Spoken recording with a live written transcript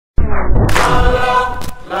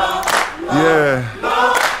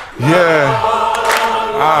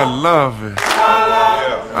I love it.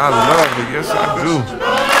 I love it. Yes, I do.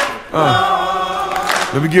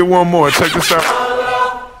 Let me get one more. Check this out.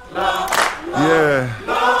 Yeah.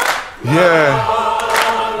 Yeah.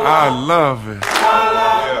 I love it. I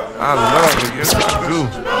love it. Yes, I do.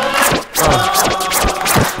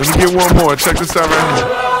 Let me get one more. Check this out right here.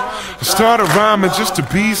 I started rhyming just to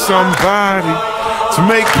be somebody, to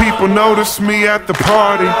make people notice me at the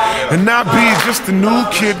party, and not be just a new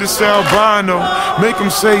kid that's albino. Make them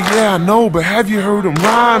say, yeah, I know, but have you heard him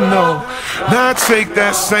rhyme? No. Now I take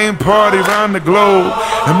that same party around the globe,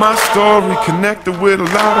 and my story connected with a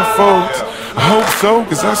lot of folks. I hope so,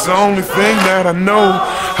 cause that's the only thing that I know.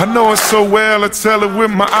 I know it so well, I tell it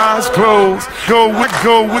with my eyes closed. Go with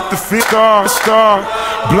the star,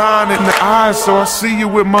 blind in the eyes, so I see you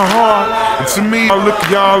with my heart. And to me,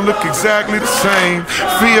 y'all look exactly the same.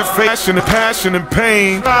 Fear, fashion, and passion and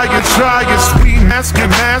pain. Try it, sweet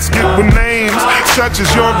masking with names such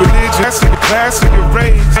as your religion, class of your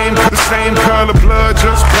race. The same color blood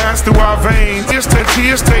just passed through our veins.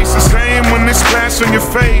 Tears taste the same when they splash on your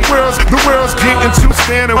face. The world's getting too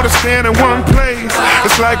standing in one place.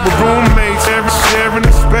 It's like we're roommates, sharing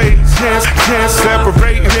the space. Can't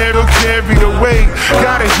separate and it'll carry the weight.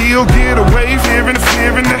 Gotta heal, get away, fearing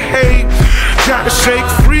the hate. Gotta shake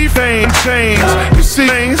free, fame, change. You see,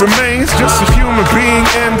 remains just a human being.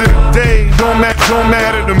 End of the day, don't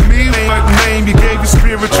matter to me what name you gave your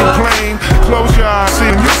spiritual plane. Close your eyes,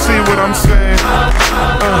 and you see what I'm saying.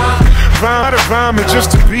 Rhyming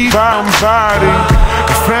just to be somebody.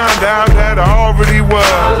 I found out that I already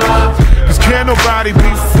was. Cause can't nobody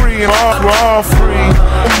be free, and we're all free.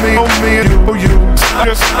 Me and you,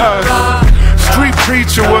 just us. Street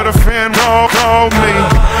preacher, what a fan called me.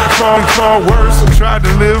 Called worse and tried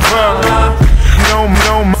to live up. You know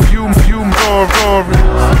my few more stories.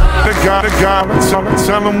 The God, I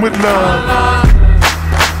tell him with love.